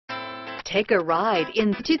Take a ride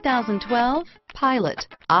in the 2012 Pilot.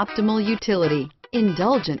 Optimal utility,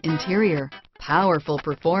 indulgent interior, powerful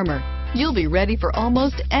performer. You'll be ready for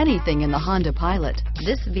almost anything in the Honda Pilot.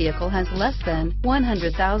 This vehicle has less than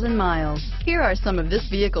 100,000 miles. Here are some of this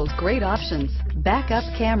vehicle's great options: backup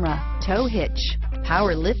camera, tow hitch,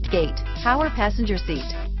 power liftgate, power passenger seat,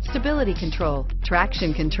 stability control,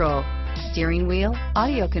 traction control, steering wheel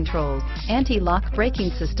audio controls, anti-lock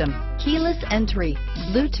braking system, keyless entry,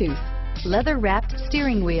 Bluetooth, leather-wrapped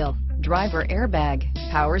steering wheel, driver airbag,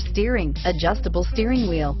 power steering, adjustable steering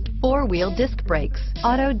wheel, four-wheel disc brakes,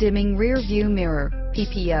 auto-dimming rear view mirror,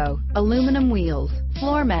 PPO, aluminum wheels,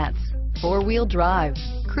 floor mats, four-wheel drive,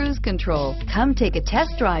 cruise control. Come take a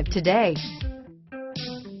test drive today.